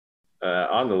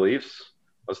On the Leafs,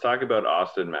 let's talk about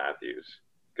Austin Matthews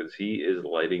because he is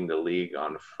lighting the league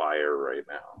on fire right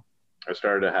now. I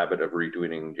started a habit of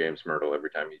retweeting James Myrtle every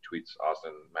time he tweets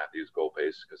Austin Matthews goal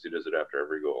pace because he does it after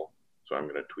every goal. So I'm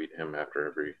going to tweet him after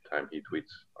every time he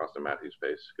tweets Austin Matthews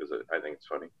pace because I think it's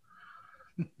funny.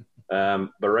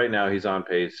 But right now he's on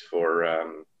pace for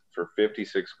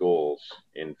 56 goals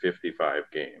in 55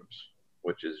 games,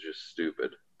 which is just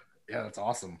stupid. Yeah, that's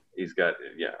awesome.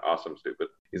 Awesome, stupid.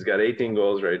 He's got 18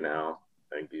 goals right now.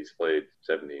 I think he's played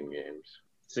 17 games.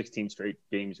 16 straight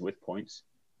games with points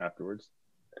afterwards.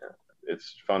 Yeah,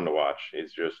 it's fun to watch.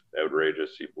 He's just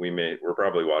outrageous. We're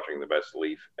probably watching the best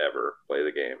Leaf ever play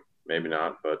the game. Maybe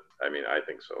not, but I mean, I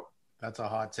think so. That's a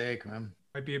hot take, man.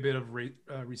 Might be a bit of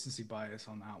recency bias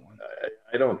on that one.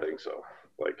 I don't think so.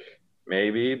 Like,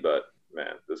 maybe, but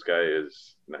man, this guy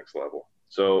is next level.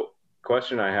 So,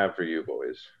 question I have for you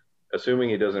boys. Assuming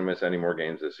he doesn't miss any more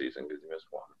games this season because he missed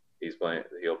one.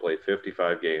 He'll play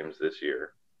 55 games this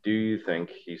year. Do you think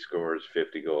he scores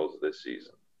 50 goals this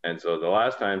season? And so the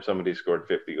last time somebody scored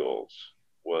 50 goals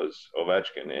was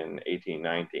Ovechkin in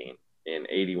 18-19 in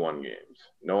 81 games.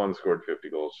 No one scored 50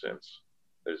 goals since.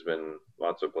 There's been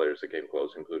lots of players that came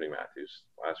close, including Matthews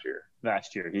last year.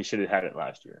 Last year. He should have had it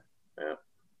last year. Yeah.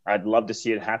 I'd love to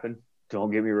see it happen.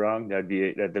 Don't get me wrong. That'd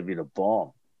be the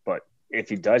bomb. But if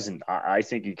he doesn't, I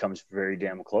think he comes very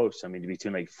damn close. I mean,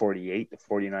 between like 48 to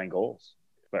 49 goals.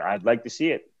 But I'd like to see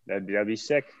it. That'd be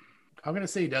sick. I'm going to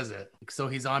say he does it. So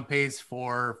he's on pace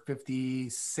for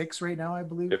 56 right now, I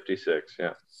believe. 56,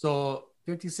 yeah. So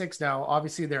 56 now.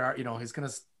 Obviously, there are, he's going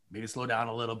to maybe slow down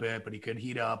a little bit, but he could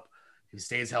heat up. He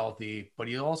stays healthy, but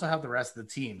you also have the rest of the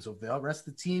team. So if the rest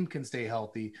of the team can stay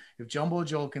healthy, if Jumbo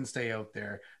Joe can stay out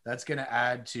there, that's going to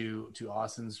add to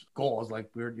Austin's goals. Like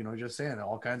we were, just saying,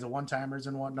 all kinds of one-timers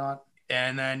and whatnot.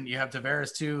 And then you have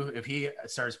Tavares too. If he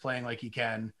starts playing like he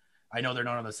can, I know they're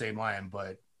not on the same line,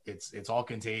 but it's all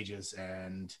contagious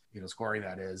and, scoring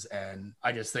that is. And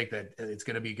I just think that it's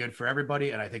going to be good for everybody.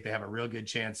 And I think they have a real good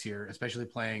chance here, especially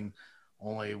playing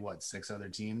only 6 other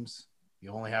teams. You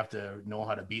only have to know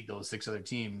how to beat those 6 other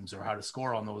teams or how to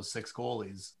score on those 6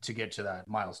 goalies to get to that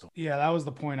milestone. Yeah, that was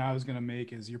the point I was going to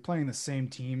make is you're playing the same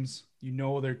teams. You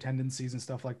know their tendencies and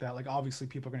stuff like that. Like, obviously,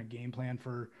 people are going to game plan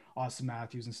for Austin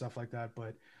Matthews and stuff like that,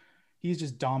 but he's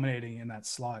just dominating in that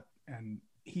slot, and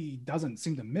he doesn't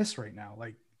seem to miss right now.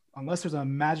 Like, unless there's a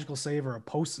magical save or a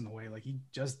post in the way, like, he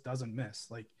just doesn't miss.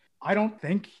 Like, I don't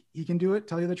think he can do it,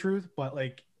 tell you the truth, but,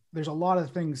 like, there's a lot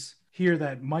of things here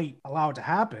that might allow it to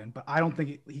happen, but I don't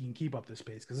think he can keep up this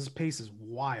pace because his pace is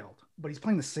wild. But he's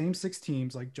playing the same 6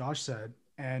 teams, like Josh said,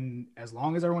 and as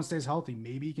long as everyone stays healthy,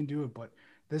 maybe he can do it. But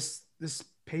this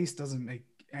pace doesn't make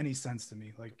any sense to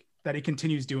me, like that he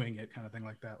continues doing it, kind of thing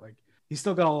like that. Like he's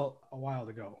still got a while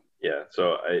to go. Yeah,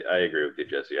 so I agree with you,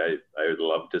 Jesse. I would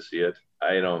love to see it.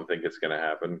 I don't think it's going to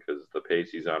happen because the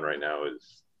pace he's on right now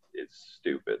it's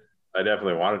stupid. I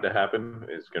definitely want it to happen.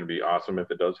 It's going to be awesome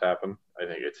if it does happen. I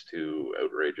think it's too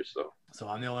outrageous, though. So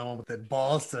I'm the only one with the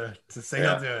balls to say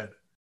I'll do it.